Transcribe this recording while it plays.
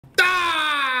What's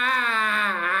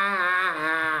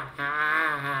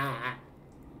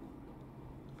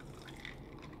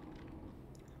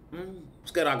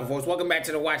good, Aqua Force? Welcome back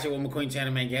to the Watch It with McQueen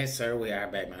channel, man. Yes, sir, we are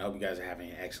back, man. I hope you guys are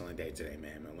having an excellent day today,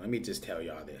 man. Let me just tell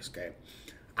y'all this, okay?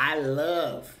 I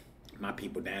love my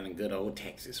people down in good old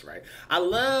Texas, right? I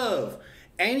love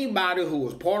anybody who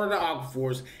was part of the Aqua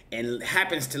Force and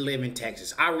happens to live in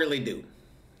Texas. I really do.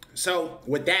 So,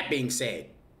 with that being said,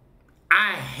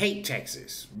 I hate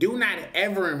Texas. Do not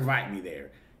ever invite me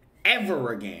there.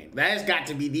 Ever again. That has got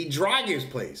to be the driest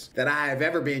place that I have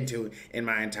ever been to in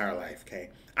my entire life, okay?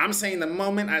 I'm saying the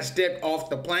moment I stepped off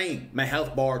the plane, my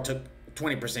health bar took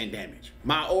 20% damage.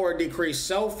 My aura decreased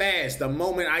so fast the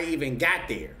moment I even got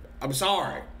there. I'm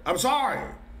sorry. I'm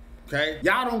sorry, okay?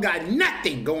 Y'all don't got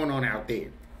nothing going on out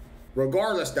there.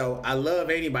 Regardless, though, I love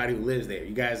anybody who lives there.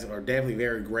 You guys are definitely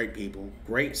very great people.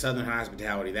 Great Southern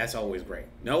hospitality. That's always great.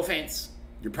 No offense.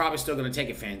 You're probably still gonna take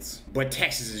offense, but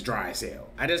Texas is dry as hell.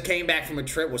 I just came back from a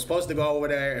trip, was supposed to go over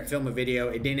there and film a video.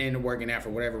 It didn't end up working out for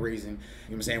whatever reason. You know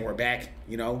what I'm saying? We're back,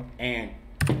 you know, and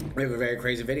we have a very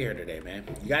crazy video here today, man.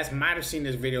 You guys might have seen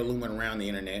this video looming around the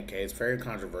internet, okay? It's very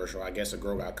controversial. I guess a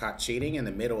girl got caught cheating in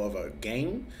the middle of a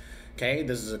game, okay?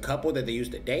 This is a couple that they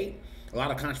used to date. A lot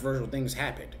of controversial things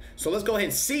happened. So let's go ahead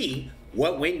and see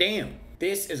what went down.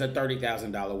 This is a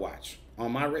 $30,000 watch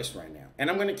on my wrist right now. And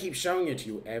I'm gonna keep showing it to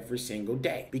you every single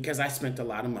day because I spent a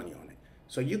lot of money on it.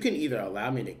 So you can either allow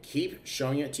me to keep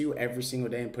showing it to you every single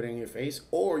day and put it in your face,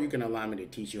 or you can allow me to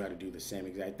teach you how to do the same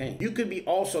exact thing. You could be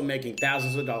also making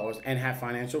thousands of dollars and have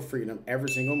financial freedom every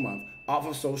single month off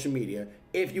of social media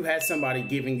if you had somebody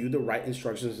giving you the right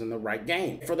instructions in the right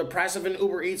game. For the price of an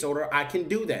Uber Eats order, I can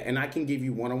do that, and I can give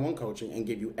you one-on-one coaching and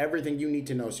give you everything you need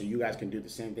to know so you guys can do the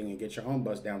same thing and get your own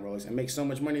bust down rollers and make so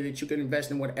much money that you can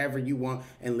invest in whatever you want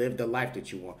and live the life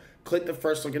that you want. Click the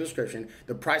first link in the description.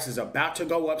 The price is about to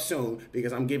go up soon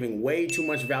because I'm giving way too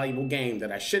much valuable game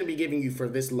that I shouldn't be giving you for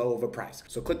this low of a price.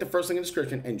 So click the first link in the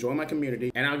description and join my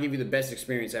community, and I'll give you the best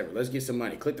experience ever. Let's get some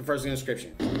money. Click the first link in the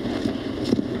description.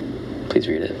 Please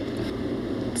read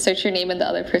it. Search your name in the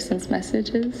other person's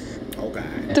messages. Oh,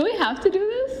 God. Do we have to do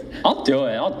this? I'll do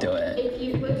it. I'll do it. If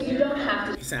you don't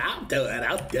have to. He said, I'll do it.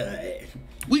 I'll do it.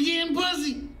 We getting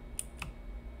pussy.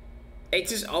 It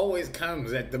just always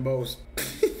comes at the most,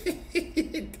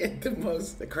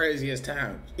 the craziest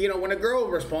times. You know, when a girl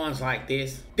responds like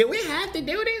this, do we have to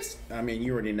do this? I mean,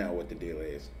 you already know what the deal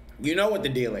is. You know what the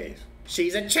deal is.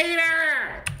 She's a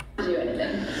cheater. Do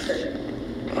anything for sure.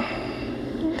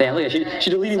 Damn, look, she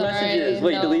deleting messages.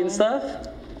 Wait, no. you deleting stuff?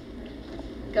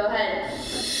 Go ahead.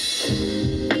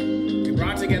 We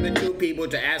brought together two people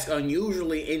to ask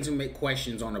unusually intimate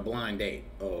questions on a blind date.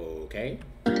 Okay.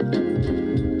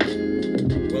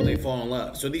 Will they fall in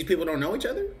love? So these people don't know each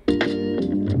other?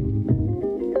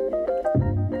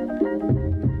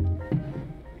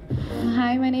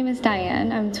 Hi, my name is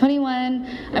Diane. I'm 21.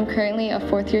 I'm currently a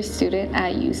fourth-year student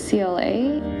at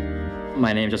UCLA.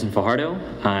 My name is Justin Fajardo.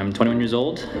 I'm 21 years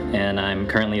old, and I'm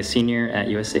currently a senior at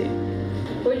USC.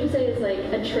 What would you say is like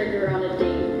a trigger on a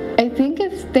date? I think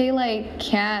if they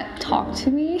can't talk to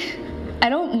me, I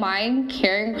don't mind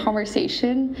carrying a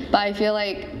conversation, but I feel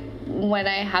like when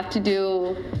I have to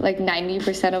do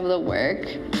 90% of the work,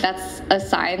 that's a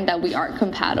sign that we aren't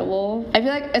compatible. I feel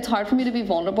like it's hard for me to be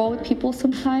vulnerable with people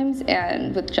sometimes,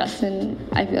 and with Justin,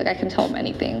 I feel like I can tell him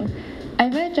anything. I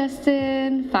met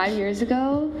Justin 5 years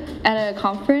ago at a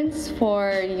conference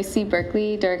for UC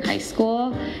Berkeley during high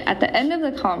school. At the end of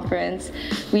the conference,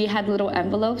 we had little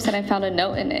envelopes and I found a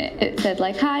note in it. It said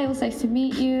hi, it was nice to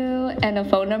meet you, and a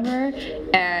phone number.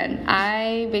 And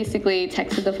I basically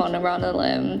texted the phone number on a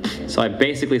limb. So I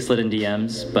basically slid in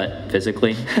DMs, but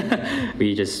physically.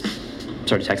 We just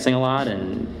started texting a lot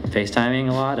and FaceTiming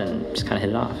a lot and just kind of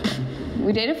hit it off.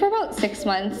 We dated for about 6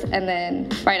 months, and then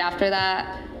right after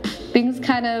that, things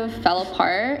kind of fell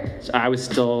apart. So I was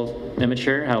still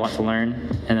immature, had a lot to learn,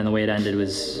 and then the way it ended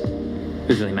was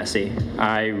really messy.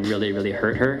 I really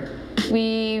hurt her.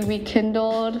 We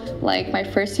rekindled my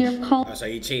first year of college. Oh, so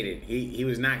he cheated. He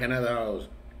was knocking other hoes.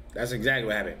 That's exactly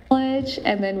what happened.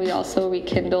 And then we also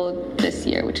rekindled this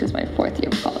year, which is my fourth year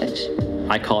of college.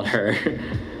 I called her,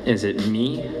 is it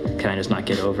me? Can I just not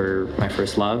get over my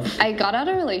first love? I got out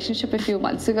of a relationship a few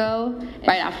months ago.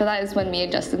 Right after that is when me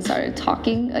and Justin started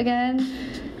talking again.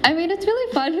 I mean, it's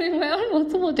really fun. We went on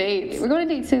multiple dates. We're going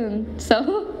to date soon.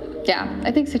 So, yeah,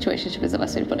 I think situationship is the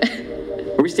best way to put it.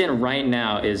 Where we stand right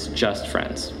now is just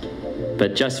friends.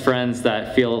 But just friends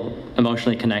that feel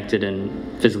emotionally connected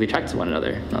and physically attracted to one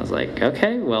another. And I was like,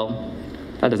 okay, well,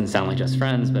 that doesn't sound like just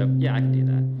friends, but yeah, I can do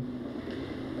that.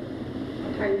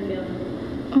 How are you feeling?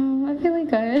 I'm feeling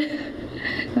good.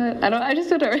 I just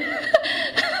feel nervous.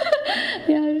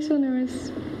 Yeah, I just feel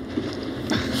nervous.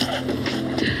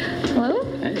 Hello?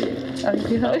 Hey. Oh,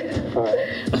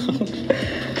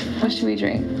 what should we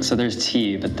drink? So there's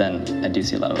tea, but then I do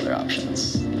see a lot of other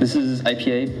options. This is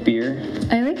IPA, beer.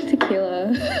 I like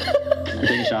tequila. We're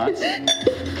taking shots.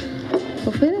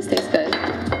 Hopefully this tastes good.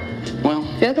 Well,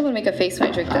 I feel like I'm gonna make a face when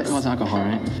I drink this. alcohol's alcohol,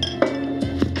 right?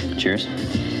 Cheers.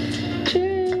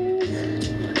 Cheers.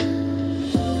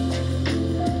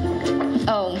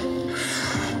 Oh.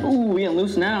 Ooh, we getting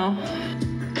loose now.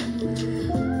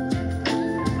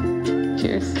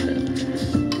 Cheers.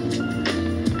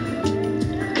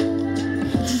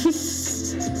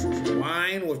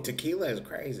 Wine with tequila is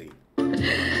crazy.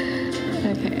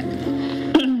 Okay.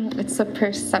 It's a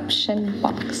perception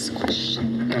box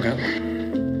question. Okay.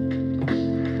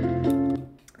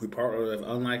 We partner with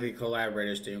unlikely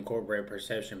collaborators to incorporate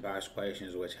perception box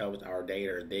questions, which helps our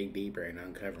daters dig deeper and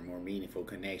uncover more meaningful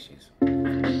connections.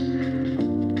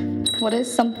 What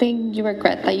is something you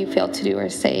regret that you failed to do or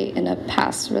say in a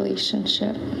past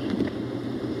relationship?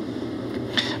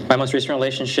 My most recent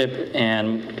relationship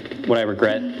and what I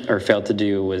regret or failed to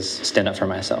do was stand up for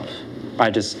myself.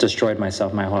 I just destroyed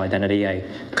myself, my whole identity. I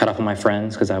cut off all my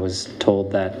friends because I was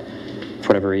told that for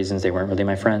whatever reasons they weren't really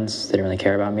my friends. They didn't really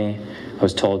care about me. I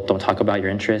was told, don't talk about your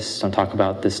interests, don't talk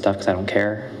about this stuff because I don't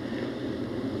care.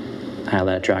 I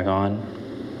let it drag on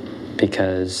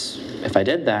because if I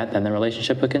did that, then the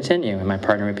relationship would continue and my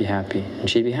partner would be happy and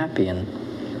she'd be happy, and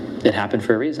it happened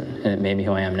for a reason, and it made me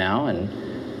who I am now, and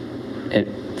it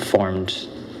formed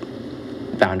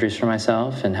boundaries for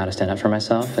myself and how to stand up for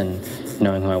myself and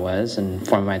knowing who I was and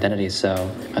forming my identity. So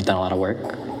I've done a lot of work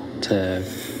to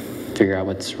figure out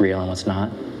what's real and what's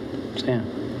not. So yeah.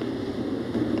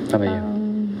 How about you?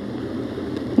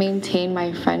 Maintain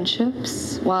my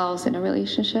friendships while I was in a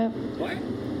relationship. What?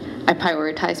 I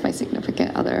prioritized my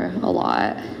significant other a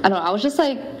lot. I don't know, I was just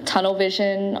like tunnel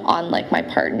vision on like my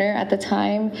partner at the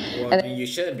time. Well, And then you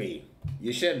should be.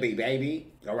 You should be, baby.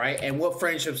 All right? And what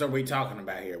friendships are we talking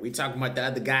about here? We talking about the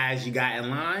other guys you got in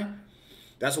line?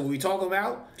 That's what we talking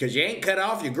about? Because you ain't cut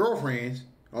off your girlfriends.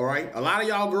 All right? A lot of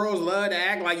y'all girls love to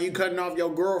act like you cutting off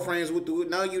your girlfriends with the...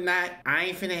 No, you not. I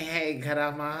ain't finna, hey, cut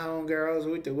off my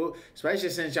homegirls with the... Especially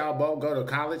since y'all both go to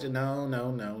college. No.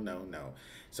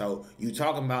 So you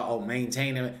talking about, oh,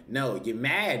 maintaining? No, you're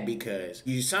mad because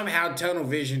you somehow tunnel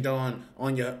visioned on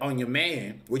your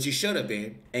man, which you should have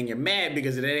been, and you're mad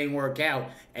because it didn't work out.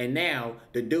 And now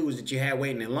the dudes that you had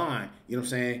waiting in line, you know what I'm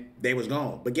saying, they was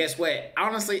gone. But guess what?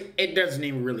 Honestly, it doesn't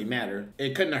even really matter.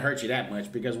 It couldn't have hurt you that much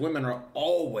because women are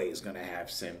always gonna have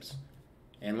simps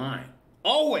in line.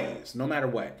 Always, no matter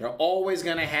what, they're always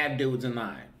gonna have dudes in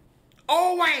line.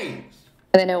 Always.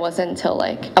 And then it wasn't until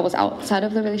like I was outside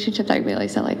of the relationship that I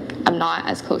realized that like I'm not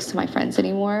as close to my friends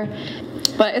anymore.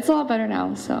 But it's a lot better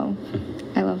now, so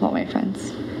I love all my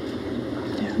friends.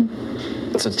 Yeah.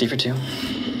 So it's D for 2.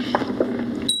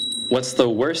 What's the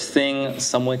worst thing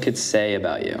someone could say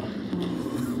about you?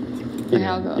 Okay,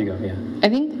 I'll go. You go, yeah. I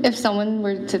think if someone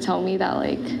were to tell me that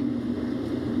like, I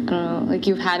don't know, like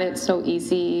you've had it so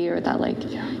easy, or that like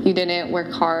you didn't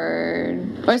work hard,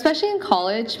 or especially in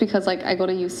college, because like I go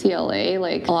to UCLA,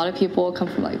 like a lot of people come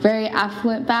from like very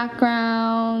affluent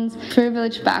backgrounds,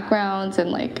 privileged backgrounds,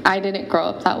 and like I didn't grow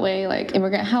up that way, like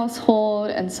immigrant household,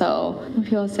 and so when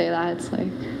people say that, it's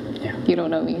like, you don't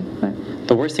know me. But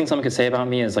the worst thing someone could say about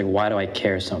me is like, why do I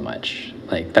care so much?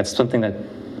 Like that's something that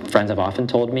friends have often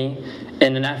told me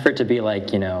in an effort to be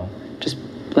like, you know, just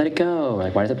let it go.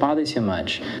 Like, why does it bother you so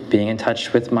much? Being in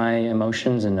touch with my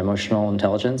emotions and emotional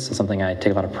intelligence is something I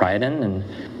take a lot of pride in. And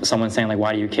someone saying like,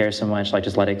 why do you care so much? Like,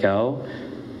 just let it go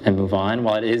and move on.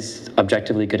 While it is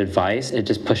objectively good advice, it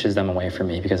just pushes them away from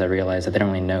me because I realize that they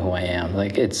don't really know who I am.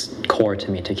 Like, it's core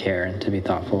to me to care and to be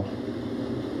thoughtful.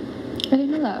 I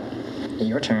didn't know that.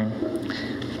 Your turn.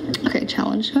 Okay,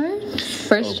 challenge card.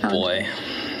 First challenge. Oh boy.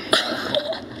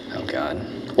 Oh God.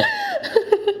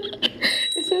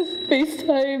 It says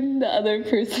FaceTime the other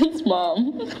person's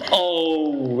mom.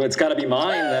 Oh, it's got to be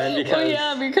mine then because. Oh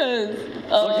yeah, because.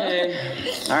 Okay.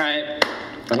 All right.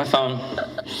 Where's my phone?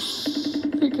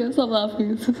 Because I'm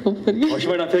laughing. This is so funny. Oh, she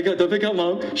might not pick up. Don't pick up,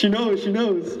 Mom. She knows. She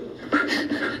knows.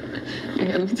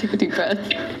 Okay, let me take a deep breath.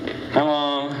 Hi,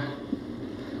 Mom.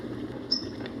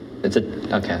 It's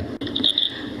a okay.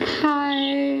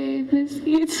 Hi, Miss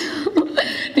Ito.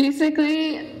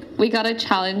 Basically, we got a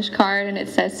challenge card and it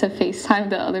says to FaceTime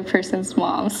the other person's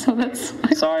mom. So that's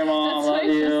why. Sorry, Mom. That's I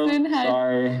love you.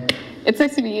 Sorry. It's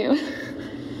nice to meet you.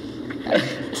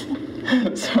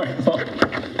 Sorry, Mom.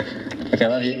 Okay,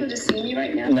 I love Are you you. able to see me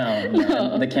right now?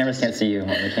 No, the cameras can't see you, Mom.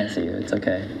 They can't see you. It's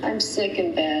okay. I'm sick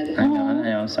in bed. I know,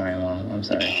 I'm sorry, Mom. I'm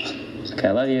sorry. Okay,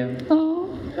 I love you.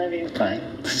 Oh. Love you. Bye.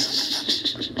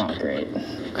 Oh, great.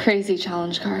 Crazy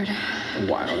challenge card.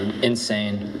 Wild.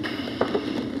 Insane.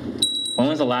 When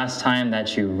was the last time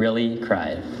that you really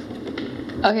cried?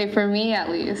 Okay, for me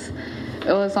at least,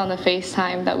 it was on the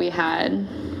FaceTime that we had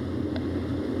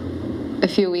a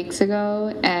few weeks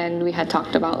ago, and we had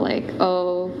talked about like,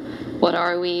 oh, what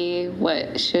are we?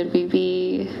 What should we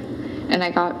be? And I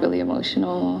got really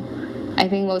emotional. I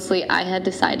think mostly I had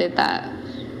decided that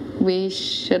we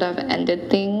should have ended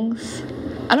things.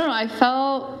 I don't know, I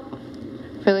felt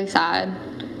really sad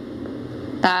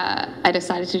that I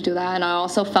decided to do that, and I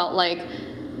also felt like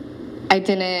I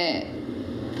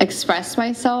didn't express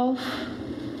myself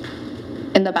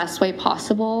in the best way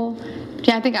possible.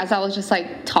 Yeah, I think as I was just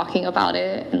like talking about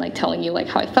it and like telling you like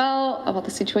how I felt about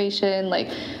the situation, like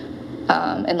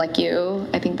and like you,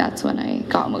 I think that's when I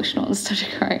got emotional and started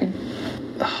crying.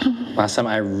 Last time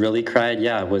I really cried,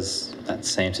 yeah, it was that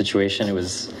same situation. It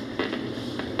was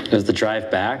the drive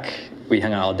back. We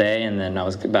hung out all day, and then I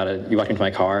was you walked into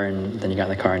my car, and then you got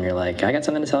in the car, and you're like, I got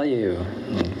something to tell you.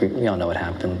 And we all know what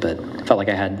happened, but I felt like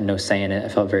I had no say in it. I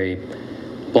felt very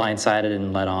blindsided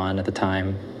and led on at the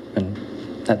time, and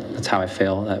that's how I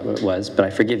feel that it was. But I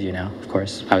forgive you now, of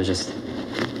course. I was just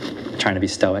trying to be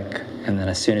stoic, and then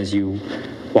as soon as you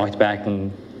walked back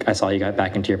and I saw you got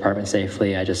back into your apartment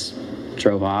safely, I just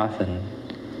drove off, and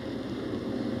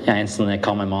yeah, instantly I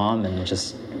called my mom, and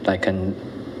just I couldn't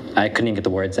even get the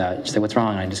words out. She's like, what's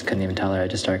wrong? I just couldn't even tell her. I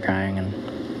just started crying, and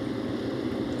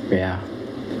yeah. I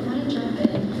want to jump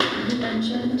in. You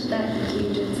mentioned that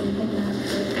you did something that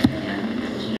hurt Anne.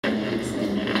 Could you maybe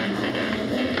expand on that a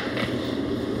little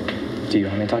bit? Do you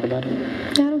want me to talk about it?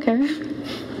 I don't care.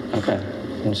 Okay,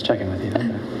 I'm just checking with you.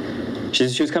 Okay.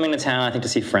 She was coming to town, I think, to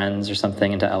see friends or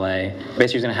something into LA. Basically,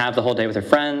 she was going to have the whole day with her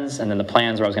friends, and then the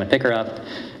plans were I was going to pick her up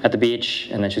at the beach,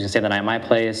 and then she was going to stay the night at my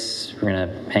place. We're going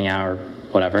to hang out or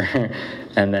whatever.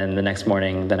 And then the next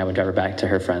morning, then I would drive her back to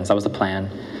her friends. That was the plan.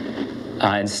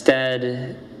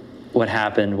 Instead, what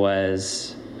happened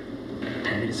was, what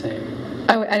did you say?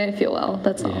 I didn't feel well,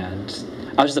 that's all. Yeah,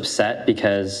 I was just upset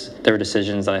because there were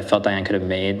decisions that I felt Diane could have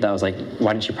made that I was like,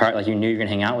 why didn't you part? Like, you knew you were going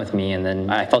to hang out with me. And then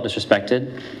I felt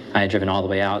disrespected. I had driven all the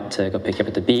way out to go pick you up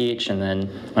at the beach. And then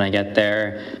when I get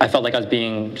there, I felt like I was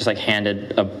being just like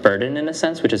handed a burden in a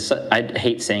sense, which is, I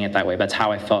hate saying it that way, but that's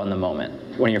how I felt in the moment.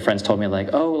 One of your friends told me like,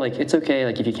 oh, like, it's okay.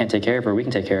 Like, if you can't take care of her, we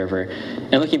can take care of her.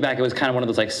 And looking back, it was kind of one of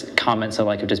those like comments of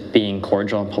like, of just being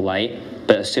cordial and polite,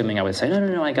 but assuming I would say,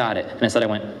 no, I got it. And instead I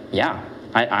went, yeah,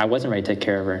 I wasn't ready to take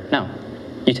care of her. No.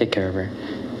 You take care of her.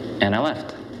 And I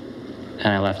left. And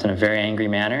I left in a very angry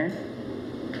manner.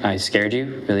 I scared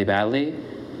you really badly,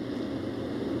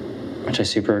 which I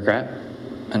super regret.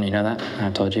 And you know that.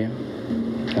 I've told you.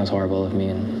 It was horrible of me,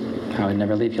 and I would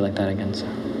never leave you like that again. So.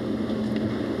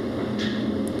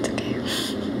 It's okay.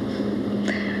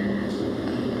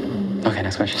 Okay,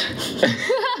 next question.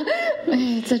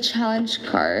 It's a challenge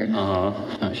card. Oh,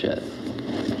 shit.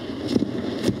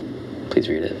 Please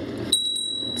read it.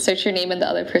 Search your name in the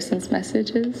other person's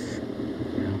messages.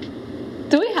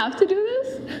 Do we have to do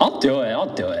this? I'll do it.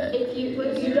 If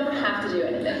you don't have to do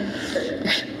anything. For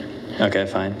sure. Okay,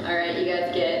 fine. All right, you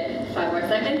guys get 5 more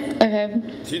seconds. Okay.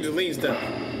 She deleting stuff.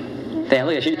 Damn,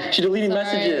 look at she deleting Sorry.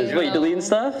 messages. Wait, you deleting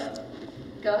stuff?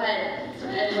 Go ahead.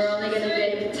 And we're only going to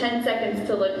give 10 seconds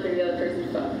to look through the other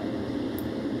person's phone.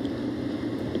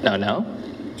 No.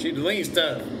 She deleting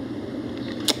stuff.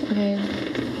 Okay.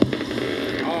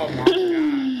 Oh my god.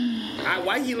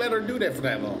 Why you let her do that for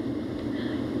that long?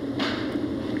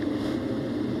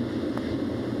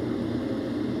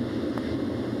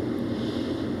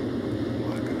 Oh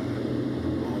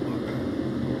my god.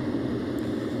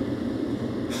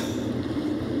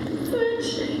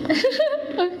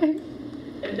 Okay.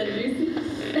 Is that juicy?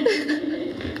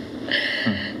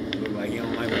 Look like you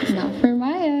don't like her. Not for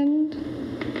my end.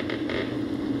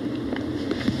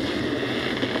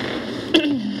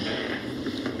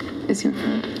 Is your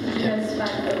phone? You guys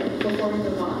before we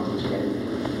move on, did you guys,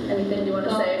 anything you want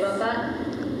to say about that?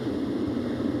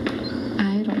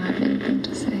 I don't have anything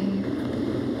to say.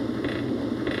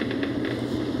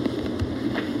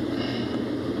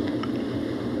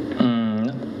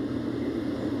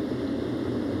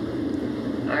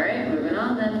 All right, moving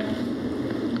on then.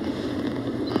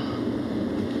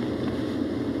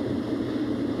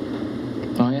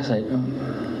 Well, I guess I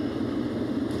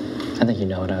think you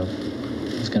know what I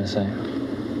was gonna say.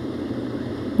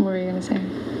 What were you gonna say?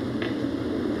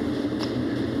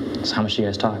 So how much do you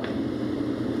guys talk?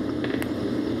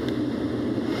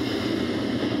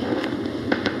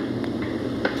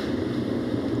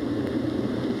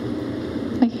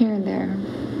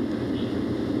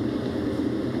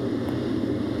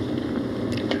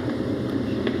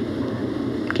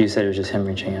 You said it was just him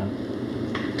reaching out.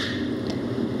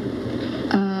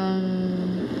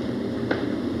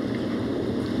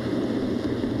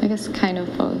 I guess kind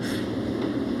of both.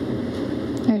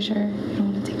 Are you sure you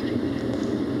don't want to take a few minutes?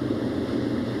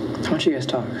 Why don't you guys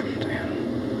talk? Damn.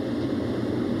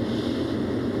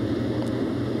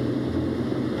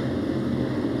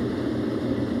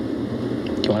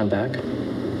 Do you want him back?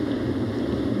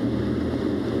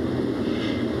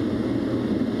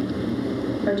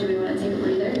 Or do we want to take a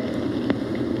breather?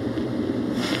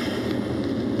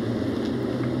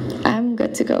 I'm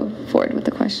good to go forward with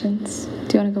the questions.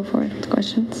 Do you want to go forward with the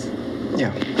questions?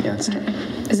 Yeah, that's good.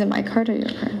 Is it my card or your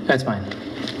card? That's mine.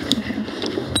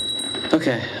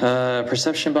 Okay,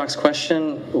 perception box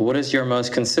question. What is your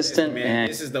most consistent Man,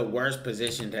 this is the worst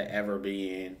position to ever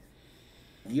be in.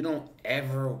 You don't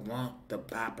ever want the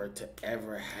bopper to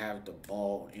ever have the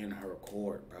ball in her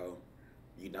court, bro.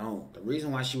 You don't. The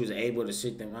reason why she was able to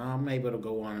sit there, I'm able to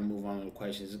go on and move on to the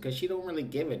questions, is because she don't really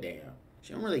give a damn.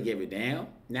 She don't really give a damn.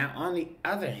 Now, on the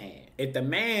other hand, if the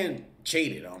man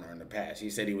cheated on her in the past, he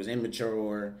said he was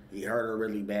immature, he hurt her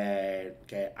really bad,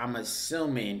 okay, I'm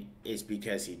assuming it's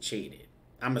because he cheated.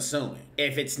 I'm assuming.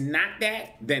 If it's not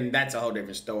that, then that's a whole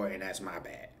different story, and that's my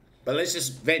bad. But let's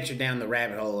just venture down the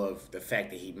rabbit hole of the fact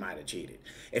that he might have cheated.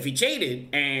 If he cheated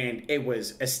and it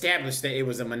was established that it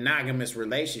was a monogamous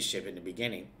relationship in the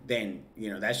beginning, then,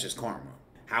 you know, that's just karma.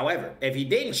 However, if he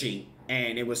didn't cheat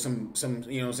and it was some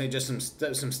you know, say just some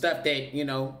stuff that, you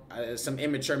know, some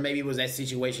immature, maybe it was that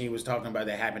situation he was talking about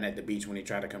that happened at the beach when he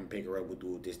tried to come pick her up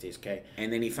with this, okay?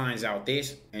 And then he finds out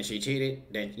this and she cheated,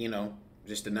 then, you know,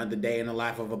 just another day in the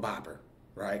life of a bopper,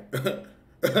 right?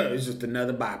 It's just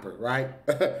another bopper, right?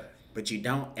 But you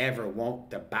don't ever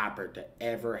want the bopper to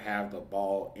ever have the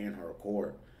ball in her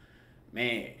court.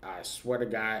 Man, I swear to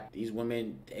God, these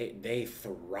women, they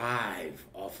thrive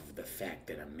off of the fact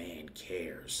that a man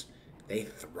cares. They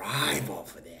thrive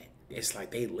off of that. It's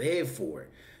like they live for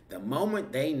it. The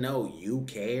moment they know you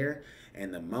care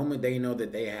and the moment they know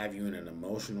that they have you in an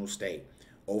emotional state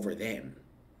over them,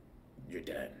 you're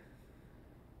done.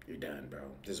 You're done, bro.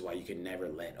 This is why you can never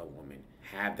let a woman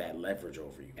have that leverage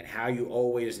over you. And how you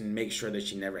always make sure that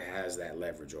she never has that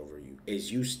leverage over you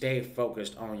is you stay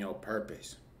focused on your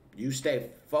purpose. You stay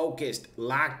focused,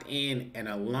 locked in, and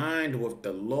aligned with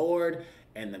the Lord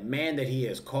and the man that he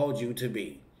has called you to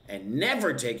be. And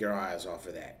never take your eyes off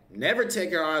of that. Never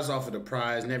take your eyes off of the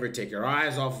prize. Never take your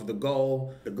eyes off of the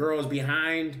goal. The girl's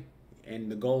behind,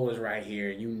 and the goal is right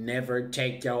here. You never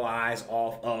take your eyes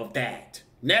off of that.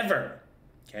 Never.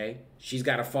 Okay? She's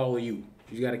got to follow you.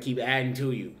 She's got to keep adding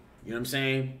to you. You know what I'm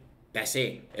saying? That's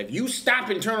it. If you stop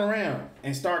and turn around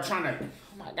and start trying to,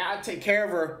 oh my God, take care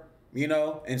of her, you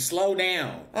know, and slow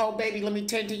down. Oh, baby, let me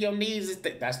tend to your needs.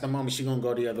 That's the moment she's going to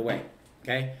go the other way.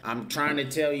 Okay? I'm trying to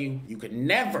tell you, you could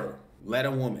never let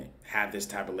a woman have this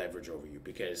type of leverage over you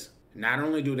because not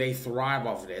only do they thrive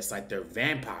off of it, it's like they're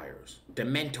vampires,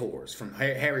 dementors from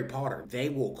Harry Potter. They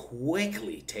will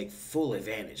quickly take full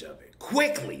advantage of it.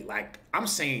 Quickly. Like, I'm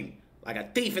saying, like a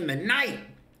thief in the night.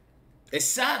 It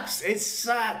sucks. It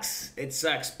sucks. It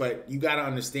sucks. But you got to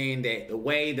understand that the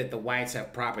way that the whites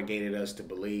have propagated us to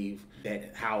believe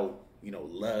that how, you know,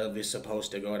 love is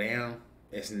supposed to go down,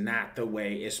 it's not the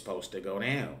way it's supposed to go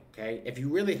down, okay? If you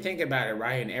really think about it,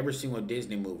 right, in every single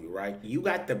Disney movie, right, you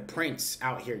got the prince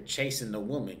out here chasing the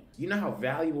woman. You know how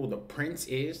valuable the prince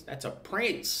is? That's a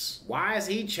prince. Why is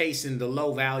he chasing the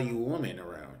low-value woman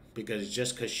around? Because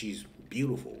she's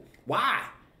beautiful. Why?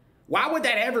 Why would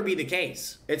that ever be the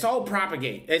case? It's all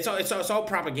propagate. It's all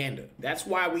propaganda. That's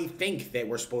why we think that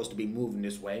we're supposed to be moving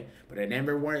this way, but it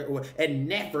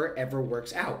never ever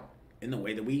works out in the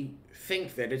way that we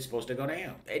think that it's supposed to go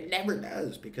down. It never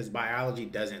does because biology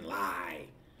doesn't lie.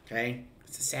 Okay?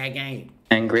 It's a sad game.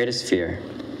 And greatest fear.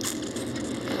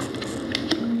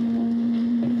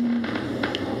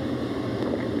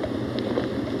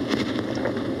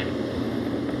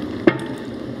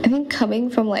 I think coming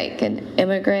from like an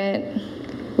immigrant,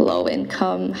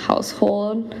 low-income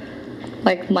household,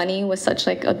 like money was such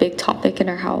like a big topic in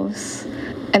our house.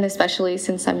 And especially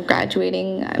since I'm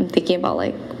graduating, I'm thinking about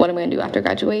like what am I gonna do after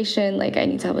graduation? Like I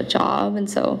need to have a job. And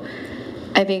so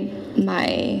I think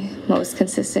my most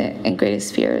consistent and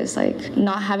greatest fear is like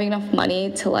not having enough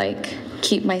money to like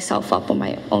keep myself up on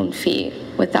my own feet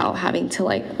without having to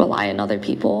like rely on other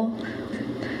people.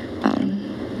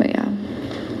 But yeah.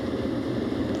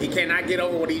 He cannot get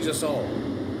over what he just saw.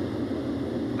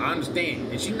 I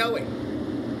understand, and she know it.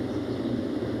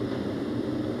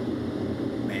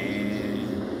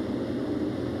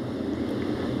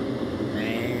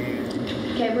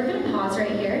 Okay, we're going to pause right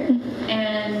here,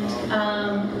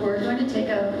 and we're going to take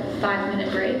a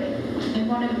 5-minute break. We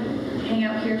want want to hang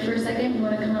out here for a second? You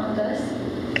want to come out with us?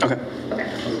 Okay. Okay.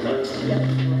 Yep.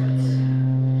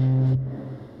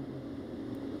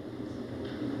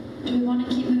 Do we want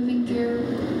to keep moving through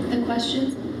the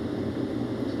questions?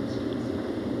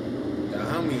 The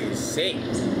homie is sick.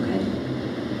 Okay.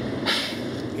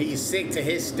 He's sick to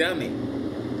his stomach.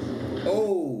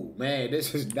 Oh, man,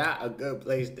 this is not a good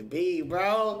place to be,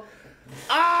 bro.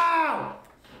 Oh!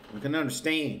 I can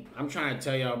understand. I'm trying to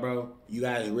tell y'all, bro, you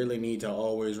guys really need to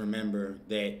always remember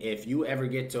that if you ever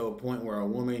get to a point where a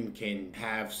woman can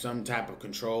have some type of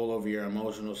control over your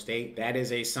emotional state, that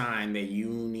is a sign that you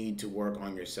need to work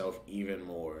on yourself even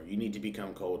more. You need to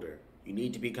become colder. You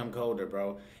need to become colder,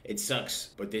 bro. It sucks,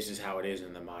 but this is how it is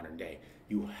in the modern day.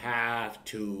 You have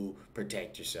to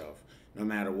protect yourself. No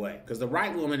matter what. Because the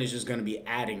right woman is just going to be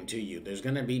adding to you. There's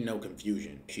going to be no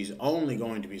confusion. She's only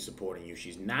going to be supporting you.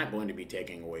 She's not going to be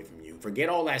taking away from you. Forget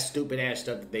all that stupid ass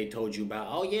stuff that they told you about.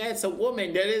 Oh yeah, it's a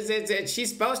woman. She's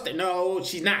supposed to. No,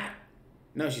 she's not.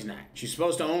 No, she's not. She's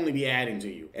supposed to only be adding to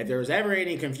you. If there's ever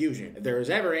any confusion, if there's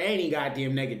ever any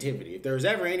goddamn negativity, if there's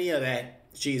ever any of that,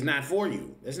 she's not for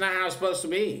you. That's not how it's supposed to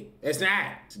be. It's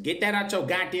not. Get that out your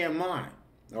goddamn mind.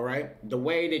 All right? The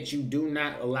way that you do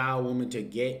not allow a woman to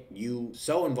get you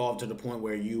so involved to the point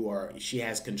where she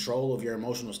has control of your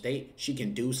emotional state. She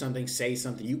can do something, say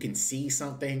something. You can see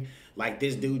something like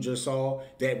this dude just saw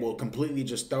that will completely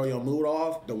just throw your mood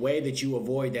off. The way that you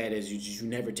avoid that is you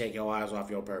never take your eyes off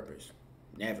your purpose.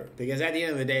 Never. Because at the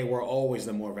end of the day, we're always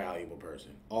the more valuable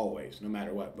person. Always. No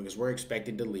matter what. Because we're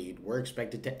expected to lead. We're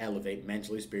expected to elevate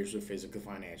mentally, spiritually, physically,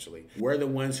 financially. We're the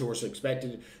ones who are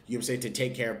expected, to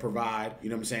take care, provide,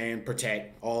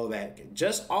 protect, all of that.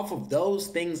 Just off of those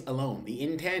things alone, the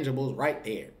intangibles right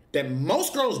there, that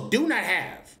most girls do not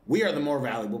have, we are the more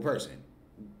valuable person.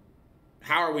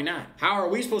 How are we not? How are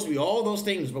we supposed to be all those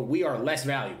things, but we are less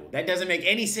valuable? That doesn't make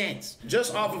any sense.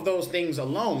 Just off of those things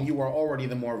alone, you are already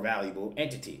the more valuable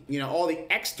entity. All the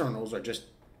externals are just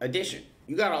addition.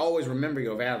 You gotta always remember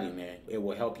your value, man. It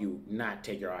will help you not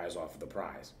take your eyes off of the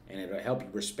prize. And it'll help you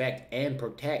respect and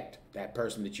protect that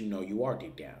person that you know you are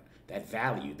deep down. That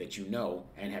value that you know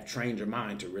and have trained your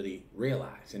mind to really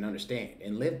realize and understand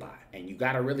and live by. And you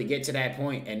gotta really get to that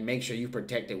point and make sure you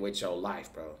protect it with your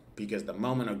life, bro. Because the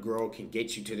moment a girl can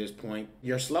get you to this point,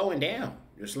 you're slowing down.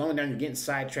 You're slowing down, you're getting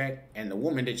sidetracked. And the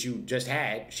woman that you just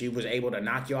had, she was able to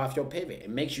knock you off your pivot. It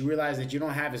makes you realize that you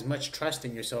don't have as much trust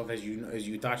in yourself as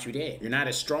you thought you did. You're not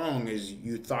as strong as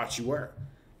you thought you were.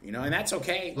 And that's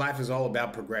okay. Life is all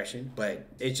about progression, but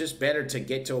it's just better to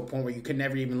get to a point where you can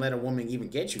never even let a woman even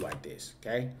get you like this,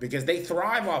 okay? Because they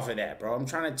thrive off of that, bro. I'm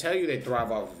trying to tell you they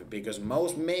thrive off of it because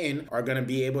most men are going to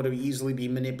be able to easily be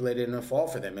manipulated and fall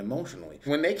for them emotionally.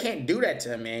 When they can't do that to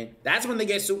them, man, that's when they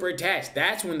get super attached.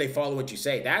 That's when they follow what you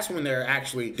say. That's when they're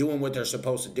actually doing what they're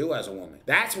supposed to do as a woman.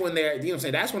 That's when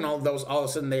that's when all of a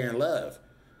sudden they're in love.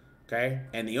 Okay?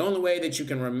 And the only way that you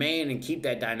can remain and keep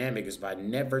that dynamic is by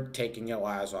never taking your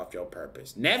eyes off your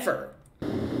purpose. Never!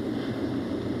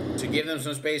 To give them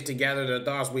some space to gather their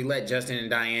thoughts, we let Justin and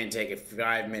Diane take a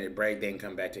 5-minute break, then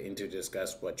come back to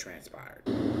discuss what transpired.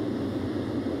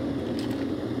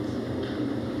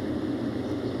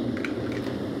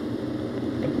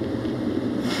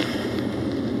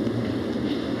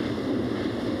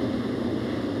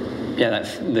 Yeah,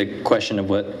 the question of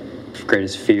what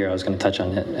greatest fear, I was going to touch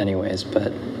on it anyways,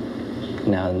 but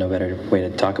now no better way to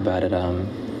talk about it.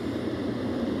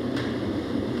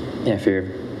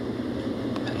 Fear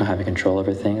of not having control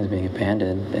over things, being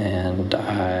abandoned, and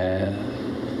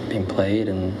being played,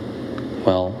 and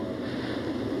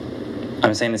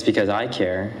I'm saying this because I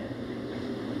care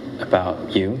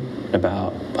about you,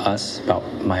 about us, about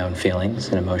my own feelings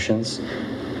and emotions,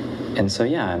 and so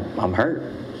I'm hurt.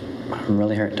 I'm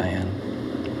really hurt, Diane.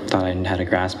 Thought I had a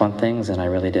grasp on things, and I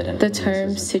really didn't. The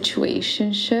term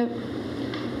situationship,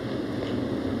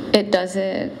 it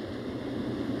doesn't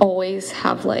always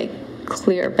have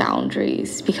clear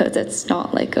boundaries because it's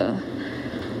not a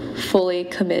fully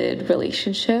committed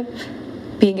relationship.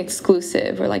 Being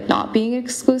exclusive or not being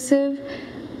exclusive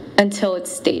until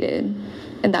it's stated,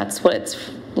 and that's what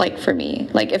it's like for me.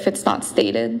 If it's not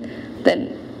stated,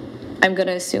 then I'm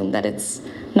gonna assume that it's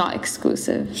not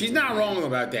exclusive. She's not wrong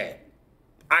about that.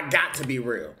 I got to be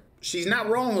real. She's not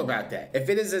wrong about that. If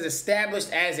it is as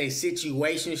established as a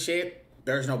situationship,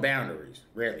 there's no boundaries,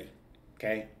 really.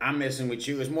 Okay? I'm messing with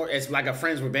you. It's like a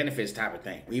friends with benefits type of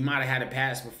thing. We might have had a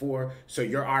past before, so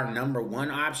you're our number one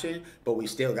option, but we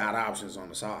still got options on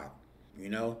the side.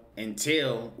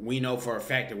 Until we know for a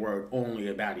fact that we're only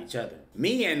about each other.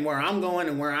 Me and where I'm going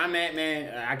and where I'm at,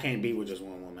 man, I can't be with just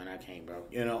one woman. I can't, bro.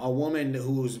 You know, a woman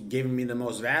who's giving me the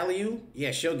most value,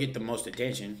 yeah, she'll get the most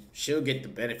attention. She'll get the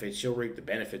benefits. She'll reap the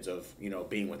benefits of, you know,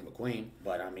 being with McQueen.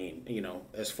 But I mean, you know,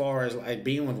 as far as like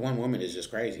being with one woman is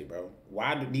just crazy, bro.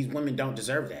 Why do these women don't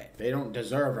deserve that? They don't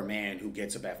deserve a man who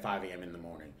gets up at 5 a.m. in the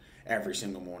morning every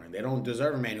single morning. They don't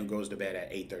deserve a man who goes to bed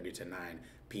at 8:30 to 9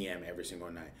 p.m. every single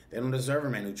night. They don't deserve a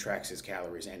man who tracks his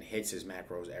calories and hits his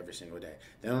macros every single day.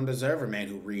 They don't deserve a man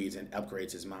who reads and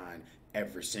upgrades his mind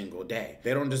every single day.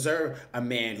 They don't deserve a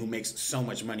man who makes so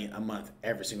much money a month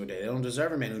every single day. They don't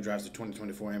deserve a man who drives the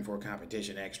 2024 M4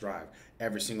 Competition X Drive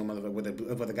every single month with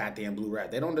a goddamn blue wrap.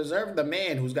 They don't deserve the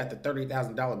man who's got the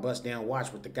 $30,000 bust down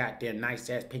watch with the goddamn nice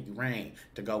ass pinky ring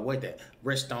to go with it.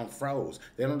 Wrist on froze.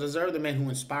 They don't deserve the man who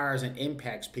inspires and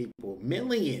impacts people,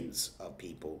 millions of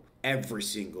people, every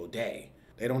single day.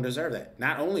 They don't deserve that.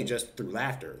 Not only just through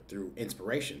laughter, through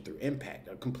inspiration, through impact,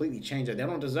 a completely change it. They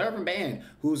don't deserve a man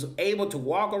who's able to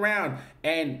walk around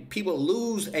and people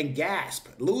lose and gasp,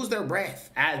 lose their breath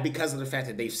because of the fact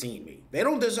that they've seen me. They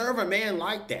don't deserve a man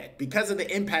like that because of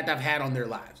the impact I've had on their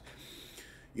lives.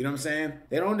 You know what I'm saying?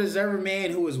 They don't deserve a man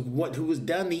who has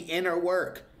done the inner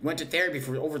work, went to therapy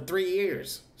for over 3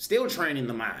 years, still training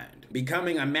the mind,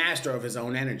 becoming a master of his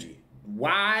own energy.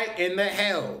 Why in the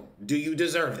hell do you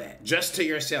deserve that? Just to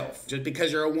yourself, just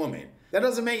because you're a woman. That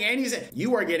doesn't make any sense.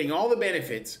 You are getting all the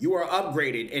benefits. You are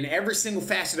upgraded in every single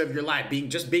facet of your life,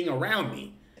 being around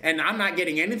me. And I'm not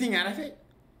getting anything out of it?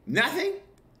 Nothing?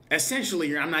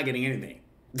 Essentially, I'm not getting anything.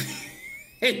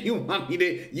 And you want me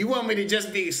to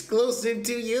just be exclusive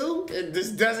to you? This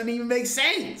doesn't even make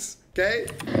sense. Okay?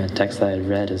 The text that I had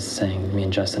read is saying me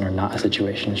and Justin are not a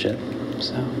situationship,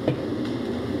 so.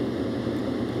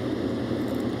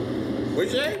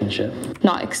 What'd you say?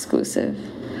 Not exclusive.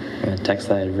 The text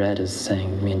that I had read is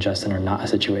saying me and Justin are not a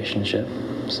situationship,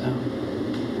 so.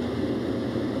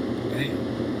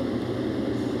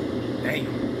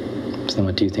 Damn. So then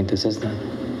what do you think this is then?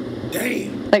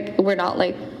 Damn. Like, we're not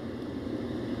like,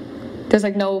 there's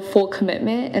like no full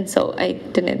commitment, and so I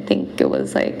didn't think it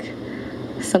was like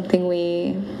something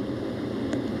we,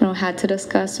 had to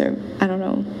discuss, or I don't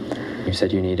know. You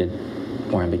said you needed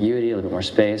more ambiguity, a little bit more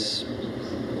space.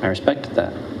 I respected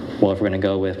that. Well, if we're going to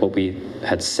go with what we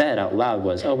had said out loud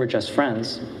was, oh, we're just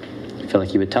friends, I feel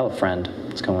like you would tell a friend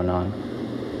what's going on.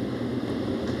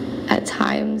 At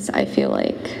times, I feel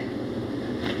like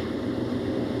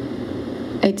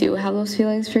I do have those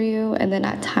feelings for you, and then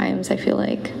at times I feel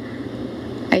like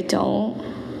I don't.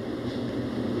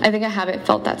 I think I haven't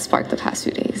felt that spark the past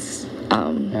few days.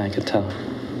 Yeah, I could tell.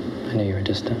 I knew you were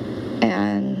distant.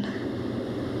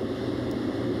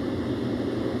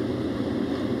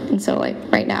 And so, like,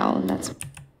 right now, that's...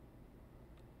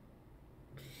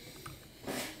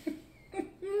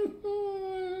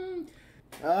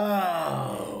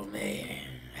 Oh, man.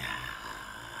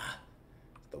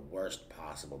 The worst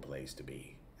possible place to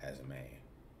be as a man.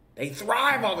 They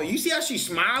thrive off it. You see how she's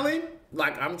smiling?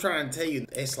 Like, I'm trying to tell you,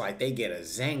 it's like they get a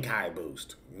Zenkai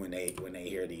boost when they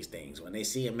hear these things. When they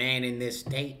see a man in this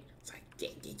state, it's like,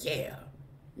 yeah.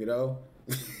 You know?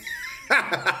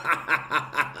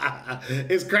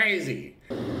 It's crazy.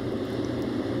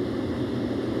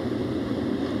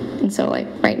 And so, like,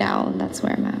 right now, that's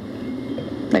where I'm at.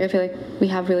 Like, I feel like we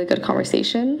have really good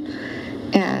conversation,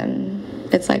 and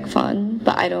it's, like, fun,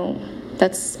 but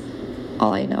that's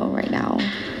all I know right now.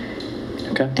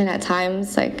 Okay. And at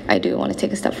times, like, I do want to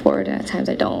take a step forward, and at times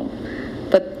I don't.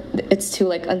 But it's too,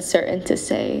 like, uncertain to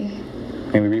say.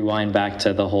 Maybe rewind back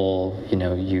to the whole,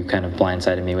 you kind of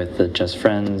blindsided me with the just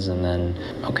friends, and then,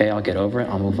 okay, I'll get over it,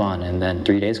 I'll move on. And then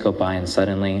 3 days go by, and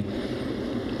suddenly,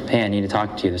 hey, I need to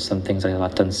talk to you. There's some things I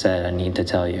left unsaid. I need to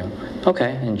tell you.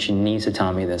 Okay, and she needs to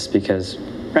tell me this because,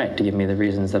 right, to give me the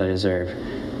reasons that I deserve.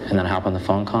 And then I hop on the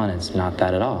phone call, and it's not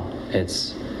that at all.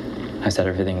 I said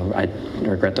everything. I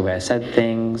regret the way I said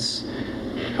things.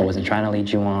 I wasn't trying to lead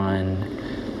you on.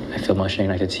 I feel emotionally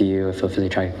connected to you. I feel physically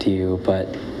attracted to you,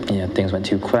 but things went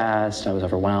too fast. I was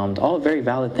overwhelmed. All very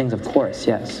valid things, of course,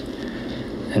 yes.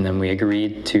 And then we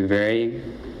agreed to very,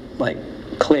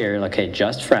 clear, hey,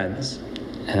 just friends.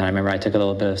 And I remember I took a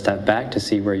little bit of a step back to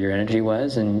see where your energy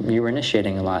was, and you were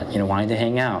initiating a lot, wanting to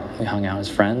hang out. We hung out as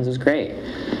friends. It was great.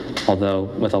 Although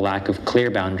with a lack of clear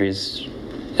boundaries,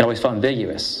 it always felt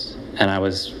ambiguous. And I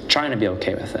was trying to be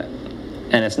okay with it.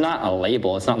 And it's not a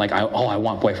label. It's not like, I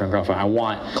want boyfriend, girlfriend. I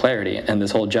want clarity. And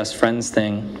this whole just friends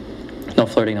thing, no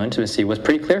flirting, no intimacy, was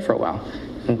pretty clear for a while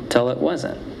until it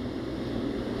wasn't.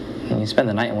 And you spend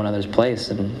the night in one other's place,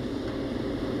 and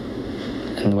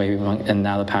the way and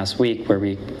now the past week where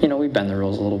we bend the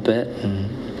rules a little bit.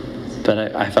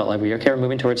 But I felt like we're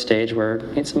moving towards a stage where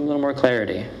we need some little more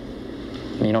clarity.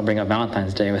 You don't bring up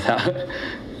Valentine's Day without,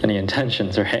 any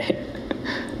intentions, right?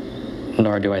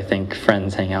 Nor do I think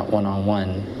friends hang out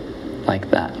one-on-one like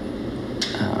that.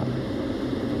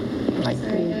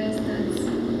 Sorry guys,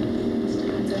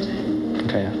 that's our time.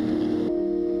 Okay, yeah.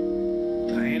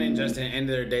 Diane and Justin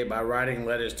ended their date by writing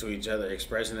letters to each other,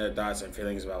 expressing their thoughts and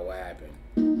feelings about what happened.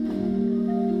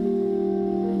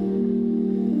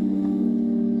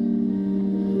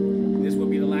 This would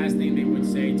be the last thing they would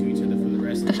say to each other for the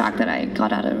rest of The fact that I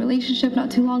got out of a relationship not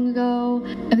too long ago,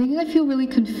 I think I feel really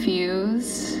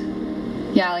confused.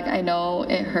 Yeah, like I know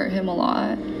it hurt him a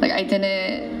lot. Like I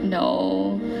didn't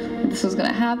know this was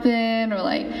gonna happen, or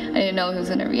like I didn't know he was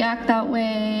gonna react that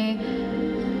way.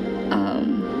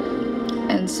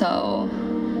 And so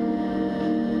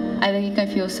I think I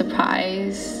feel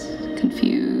surprised,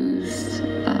 confused.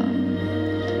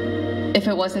 If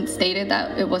it wasn't stated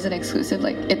that it wasn't exclusive,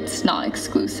 like it's not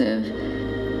exclusive.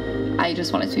 I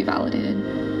just want it to be validated.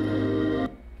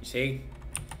 You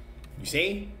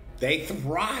see? They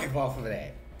thrive off of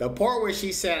that. The part where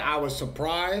she said, I was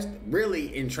surprised,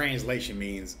 really in translation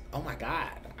means, oh my God,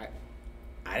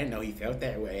 I didn't know he felt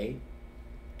that way.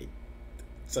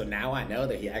 So now I know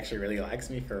that he actually really likes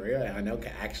me for real, and I know it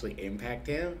can actually impact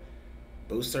him.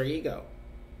 Boosts her ego.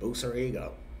 Boosts her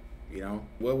ego. You know?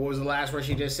 What was the last word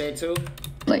she just said too?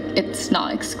 Like, it's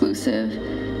not exclusive.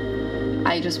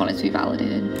 I just want it to be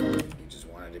validated. You just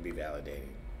wanted to be validated.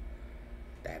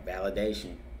 That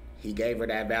validation. He gave her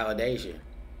that validation.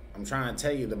 I'm trying to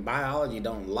tell you, the biology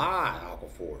don't lie,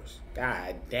 Aquaforce.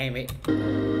 God damn it. I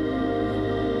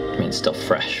mean, it's still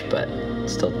fresh, but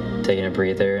still taking a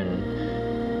breather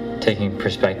and taking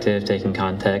perspective, taking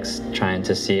context, trying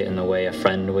to see it in the way a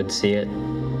friend would see it.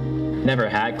 Never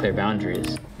had clear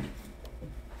boundaries.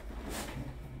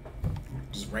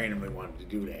 Just randomly wanted to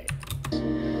do that.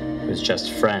 It was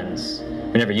just friends.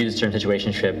 We never used the term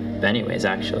situationship anyways,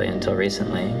 actually, until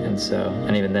recently. And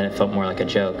even then it felt more like a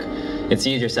joke. It's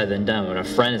easier said than done. When a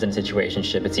friend is in a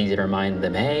situationship, it's easy to remind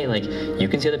them, hey, like, you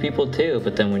can see other people too.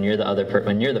 But then when you're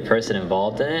the person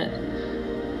involved in it,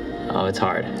 oh, it's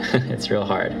hard. It's real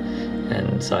hard.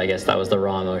 And so I guess that was the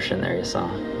raw emotion there you saw.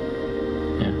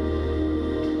 Yeah.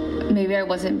 Maybe I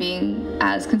wasn't being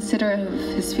as considerate of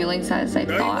his feelings as I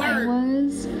thought I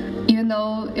was. Even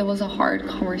though it was a hard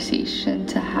conversation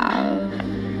to have,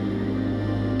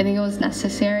 I think it was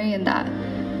necessary, and that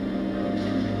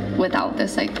without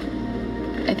this, like,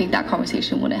 I think that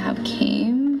conversation wouldn't have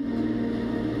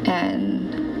came.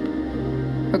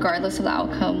 And regardless of the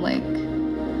outcome, like,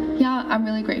 yeah, I'm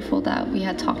really grateful that we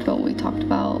had talked about what we talked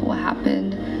about, what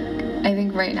happened. I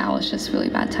think right now it's just really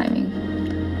bad timing.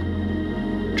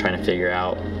 Trying to figure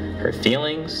out her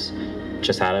feelings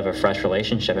just out of a fresh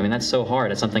relationship. I mean, that's so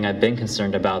hard. It's something I've been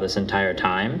concerned about this entire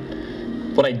time.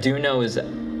 What I do know is a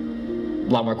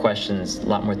lot more questions, a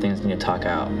lot more things need to talk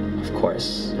out, of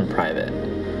course, in private.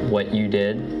 What you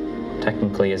did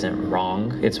technically isn't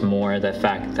wrong. It's more the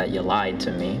fact that you lied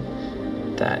to me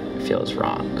that feels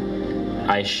wrong.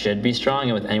 I should be strong,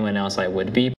 and with anyone else I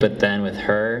would be, but then with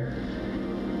her,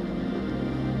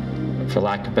 for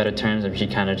lack of better terms, she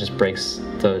kind of just breaks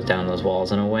down those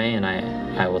walls in a way, and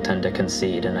I will tend to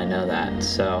concede, and I know that.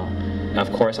 So,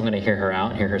 of course, I'm going to hear her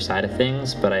out, hear her side of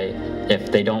things, but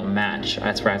if they don't match,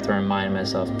 that's where I have to remind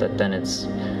myself that then it's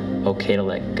okay to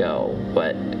let go,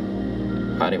 but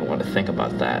I don't even want to think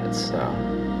about that, so.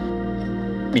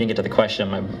 We didn't get to the question,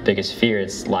 my biggest fear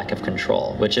is lack of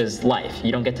control, which is life.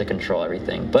 You don't get to control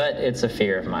everything, but it's a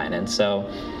fear of mine, and so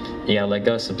you gotta let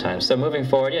go sometimes. So moving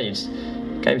forward, yeah, you just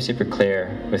gotta be super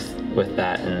clear with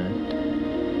that and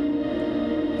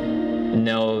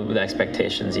know the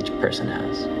expectations each person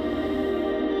has.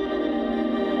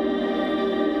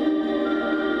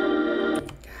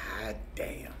 God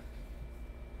damn.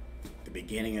 The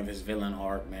beginning of his villain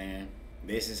arc, man.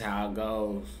 This is how it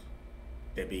goes.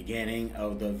 The beginning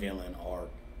of the villain arc.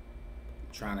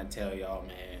 I'm trying to tell y'all,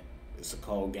 man, it's a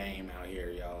cold game out here,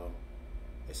 y'all.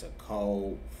 It's a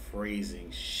cold,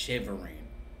 freezing, shivering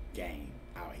game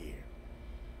out here.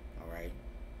 All right?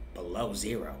 Below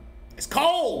zero. It's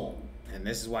cold! And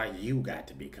this is why you got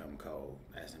to become cold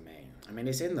as a man. I mean,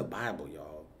 it's in the Bible,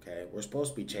 y'all, okay? We're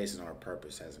supposed to be chasing our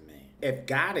purpose as a man. If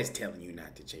God is telling you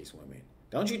not to chase women,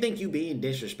 don't you think you being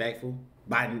disrespectful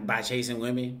by chasing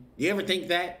women? You ever think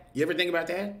that? You ever think about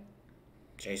that?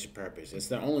 Chase your purpose. It's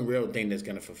the only real thing that's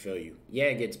going to fulfill you. Yeah,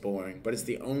 it gets boring, but it's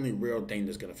the only real thing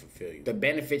that's going to fulfill you. The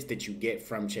benefits that you get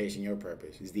from chasing your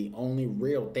purpose is the only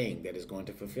real thing that is going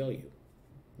to fulfill you.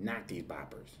 Not these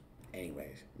boppers.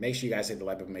 Anyways, make sure you guys hit the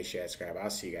like button, make sure you subscribe. I'll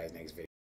see you guys next video.